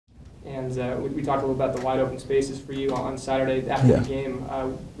And we talked a little about the wide open spaces for you on Saturday after the game.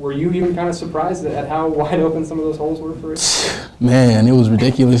 Were you even kind of surprised at how wide open some of those holes were for you? Man, it was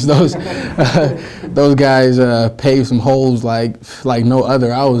ridiculous. Those those guys paved some holes like no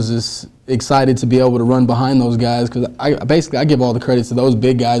other. I was just excited to be able to run behind those guys because I give all the credit to those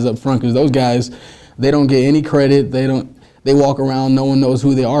big guys up front because those guys, they don't get any credit. They walk around, no one knows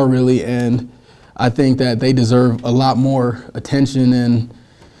who they are really, and I think that they deserve a lot more attention and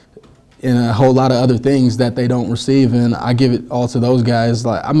a whole lot of other things that they don't receive, and I give it all to those guys.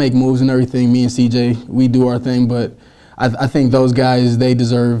 Like, I make moves and everything, me and CJ, we do our thing, but I think those guys, they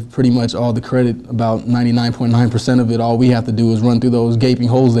deserve pretty much all the credit, about 99.9% of it. All we have to do is run through those gaping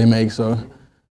holes they make. So